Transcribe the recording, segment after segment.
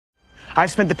I've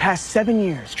spent the past 7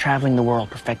 years traveling the world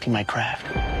perfecting my craft.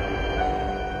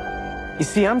 You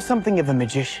see, I'm something of a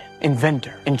magician,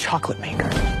 inventor, and chocolate maker.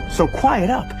 So quiet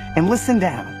up and listen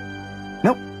down.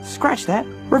 Nope, scratch that.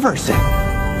 Reverse it.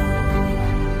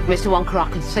 Mr. Wonka, I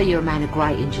can see you're a man of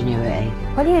great ingenuity.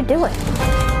 What are you doing?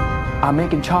 I'm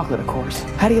making chocolate, of course.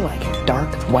 How do you like it?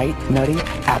 Dark, white, nutty,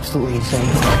 absolutely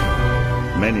insane.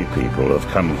 Many people have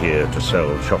come here to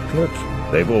sell chocolate.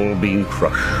 They've all been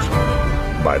crushed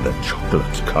by the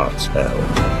chocolate cartel.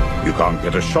 You can't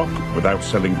get a shop without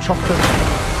selling chocolate,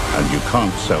 and you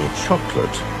can't sell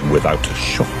chocolate without a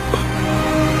shop.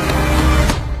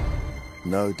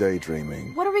 No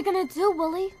daydreaming. What are we gonna do,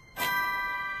 Willy?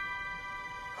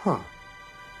 Huh?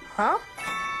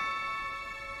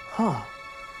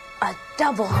 A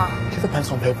double huh? Do you have a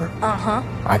pencil and paper? Uh-huh.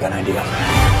 I got an idea.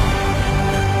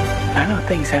 I know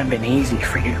things haven't been easy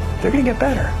for you. They're gonna get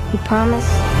better. You promise?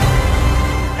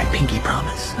 I pinky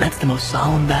promise. That's the most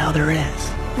solemn vow there is.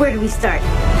 Where do we start?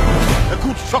 A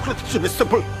good chocolate chip is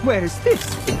simple. Where's this?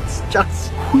 It's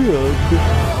just Weird.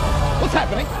 What's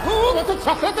happening? Who wants a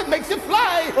chocolate that makes you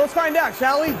fly? Let's find out,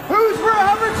 shall we? Who's for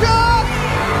Hoverchuck?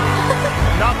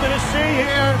 Nothing to see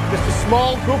here. Just a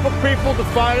small group of people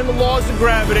defying the laws of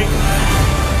gravity.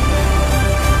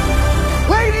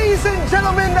 Ladies and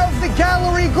gentlemen of the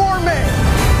Gallery Gourmet,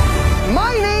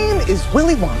 my name is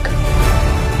Willy Wonka.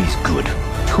 He's good.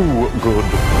 Too good.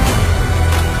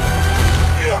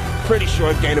 Yeah, pretty sure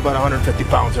I've gained about 150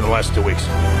 pounds in the last 2 weeks.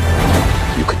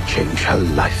 You could change her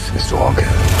life, Mr. Wonka.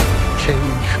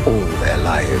 Change all their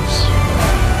lives.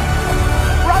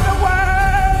 Run away!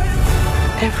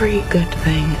 Every good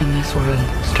thing in this world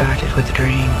started with a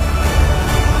dream.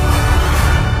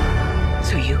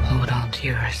 So you hold on to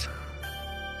yours.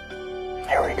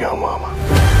 Here we go, Mama.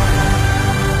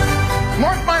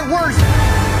 Mark my words.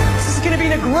 This is gonna be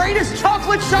the greatest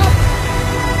chocolate shop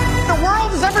the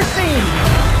world has ever seen.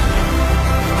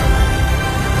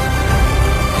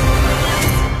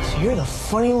 So you're the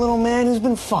funny little man who's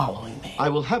been following me. I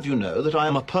will have you know that I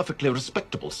am a perfectly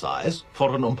respectable size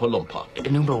for an Oompa Loompa.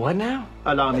 An Uber what now?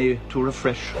 Allow me to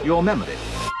refresh your memory.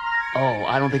 Oh,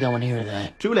 I don't think I want to hear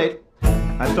that. Too late.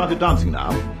 I've started dancing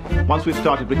now. Once we've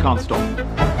started, we can't stop.